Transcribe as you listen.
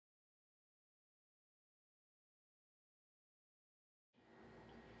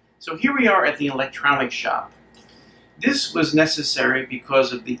So here we are at the electronics shop. This was necessary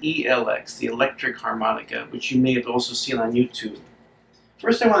because of the ELX, the electric harmonica, which you may have also seen on YouTube.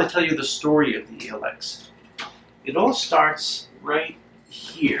 First I want to tell you the story of the ELX. It all starts right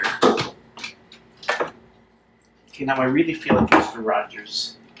here. Okay, now I really feel like Mr.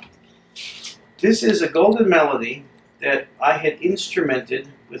 Rogers. This is a golden melody that I had instrumented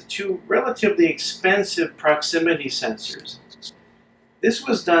with two relatively expensive proximity sensors. This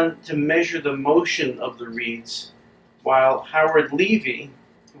was done to measure the motion of the reeds while Howard Levy,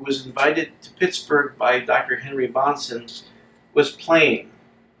 who was invited to Pittsburgh by Dr. Henry Bonson, was playing.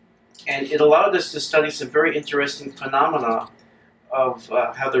 And it allowed us to study some very interesting phenomena of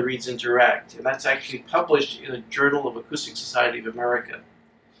how the reeds interact. And that's actually published in a Journal of Acoustic Society of America.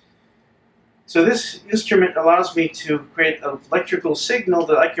 So this instrument allows me to create an electrical signal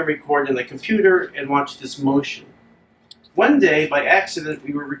that I can record in the computer and watch this motion. One day, by accident,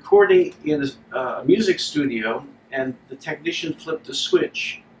 we were recording in a music studio, and the technician flipped a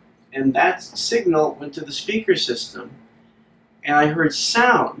switch. And that signal went to the speaker system, and I heard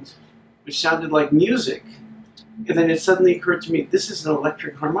sound, which sounded like music. And then it suddenly occurred to me, this is an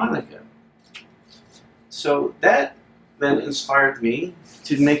electric harmonica. So that then inspired me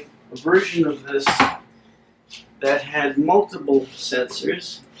to make a version of this that had multiple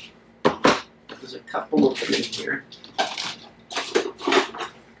sensors. There's a couple of them in here.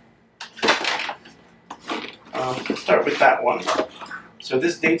 Let's start with that one. So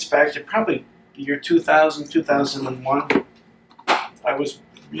this dates back to probably the year 2000, 2001. I was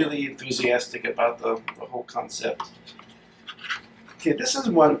really enthusiastic about the whole concept. Okay, this is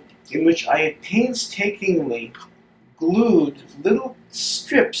one in which I had painstakingly glued little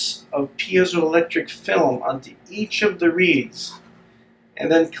strips of piezoelectric film onto each of the reeds and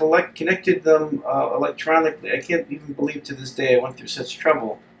then connected them electronically. I can't even believe to this day I went through such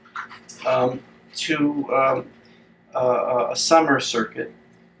trouble. To a summer circuit,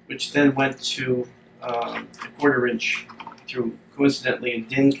 which then went to a 1/4 inch through, coincidentally, a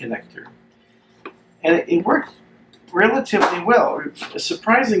DIN connector. And it worked relatively well,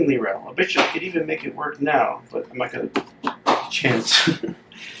 surprisingly well. I bet you I could even make it work now, but I'm not going to take a chance.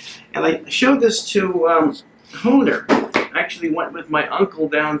 And I showed this to Honer. I actually went with my uncle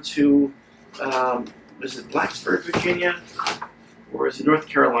down to, was it Blacksburg, Virginia? Or is it North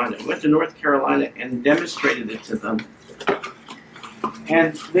Carolina? I went to North Carolina and demonstrated it to them.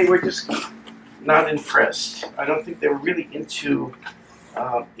 And they were just not impressed. I don't think they were really into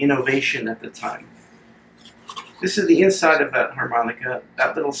innovation at the time. This is the inside of that harmonica.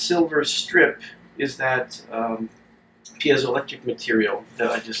 That little silver strip is that piezoelectric material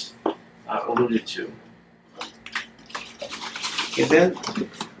that I just alluded to. And then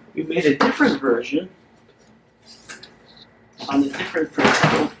we made a different version on a different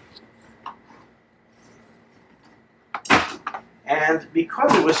principle. And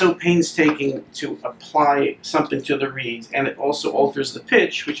because it was so painstaking to apply something to the reeds, and it also alters the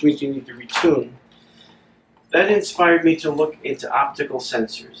pitch, which means you need to retune, that inspired me to look into optical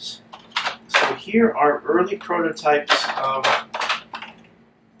sensors. So here are early prototypes of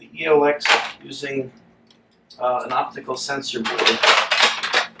the ELX using an optical sensor board,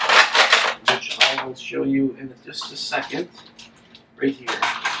 which I will show you in just a second. Right here,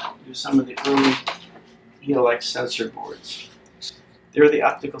 do some of the early ELX sensor boards. There are the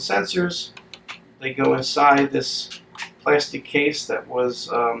optical sensors. They go inside this plastic case that was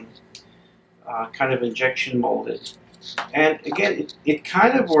kind of injection molded. And again, it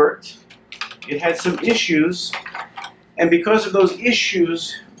kind of worked. It had some issues, and because of those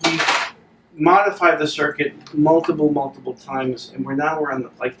issues, we modified the circuit multiple times, and we're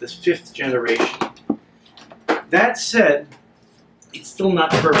on like this 5th generation. That said, it's still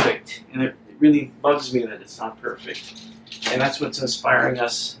not perfect, and it really bugs me that it's not perfect. And that's what's inspiring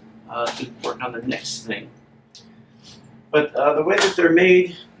us to work on the next thing. But the way that they're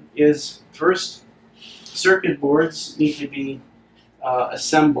made is, first, circuit boards need to be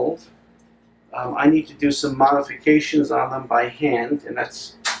assembled. I need to do some modifications on them by hand, and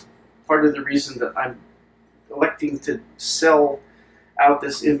that's part of the reason that I'm electing to sell out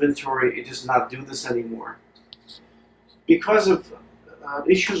this inventory and just not do this anymore. Because of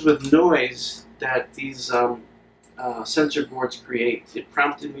issues with noise that these sensor boards create, it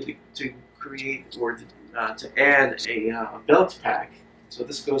prompted me to create or to add a belt pack. So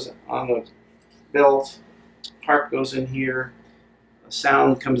this goes on the belt, harp goes in here, the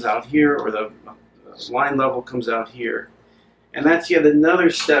sound comes out here, or the line level comes out here. And that's yet another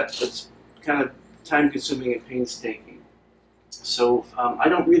step that's kind of time-consuming and painstaking. So I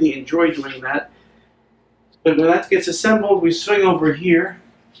don't really enjoy doing that. But when that gets assembled, we swing over here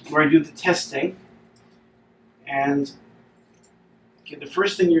where I do the testing. And okay, the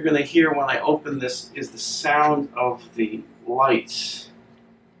first thing you're going to hear when I open this is the sound of the lights.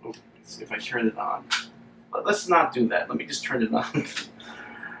 Oh, let's see if I turn it on. But let's not do that. Let me just turn it on.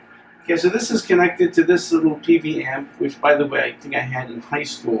 Okay, so this is connected to this little PV amp, which, by the way, I think I had in high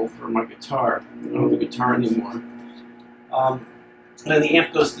school for my guitar. I don't have a guitar anymore. And then the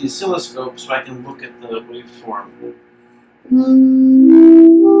amp goes to the oscilloscope so I can look at the waveform.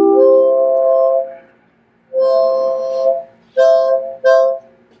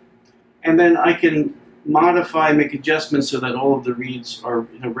 And then I can modify, make adjustments so that all of the reads are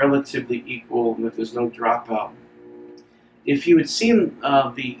relatively equal and that there's no dropout. If you had seen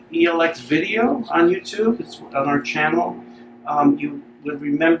the ELX video on YouTube, it's on our channel, you would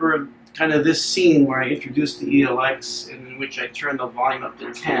remember kind of this scene where I introduced the ELX and in which I turned the volume up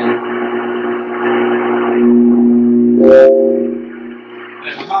to 10.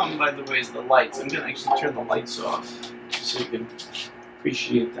 And hum, by the way, is the lights. I'm going to actually turn the lights off so you can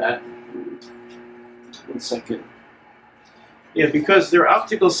appreciate that. 1 second. Yeah, because they're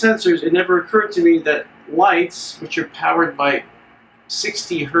optical sensors, it never occurred to me that lights, which are powered by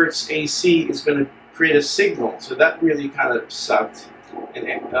 60 hertz AC, is going to create a signal. So that really kind of sucked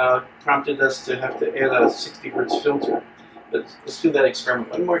and prompted us to have to add a 60 hertz filter. But let's do that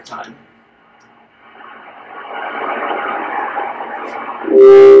experiment one more time.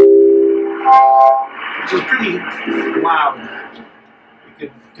 Which is pretty loud. You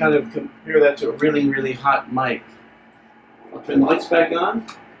could kind of compare that to a really, really hot mic. I'll turn the lights back on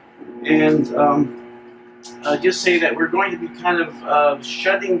and just say that we're going to be kind of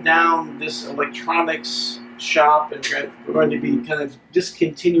shutting down this electronics shop, and we're going to be kind of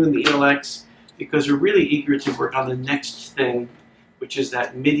discontinuing the ELX because we're really eager to work on the next thing, which is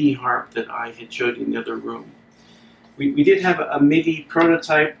that MIDI harp that I had showed you in the other room. We did have a MIDI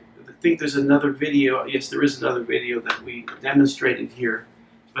prototype. I think there's another video. Yes, there is another video that we demonstrated here,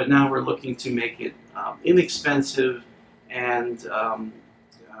 but now we're looking to make it inexpensive and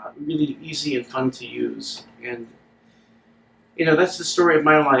really easy and fun to use. And you know, that's the story of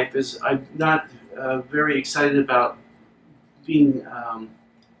my life. Is I'm not very excited about being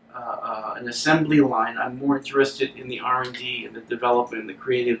an assembly line. I'm more interested in the R&D and the development and the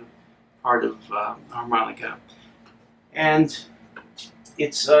creative part of harmonica. And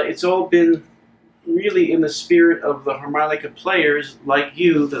it's all been really in the spirit of the harmonica players like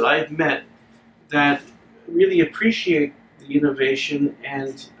you that I've met that really appreciate the innovation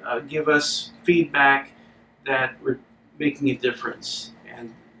and give us feedback that we're making a difference.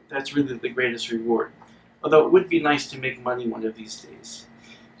 And that's really the greatest reward. Although it would be nice to make money one of these days.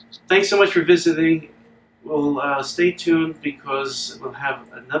 Thanks so much for visiting. We'll stay tuned because we'll have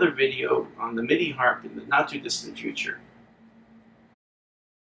another video on the MIDI harp in the not too distant future.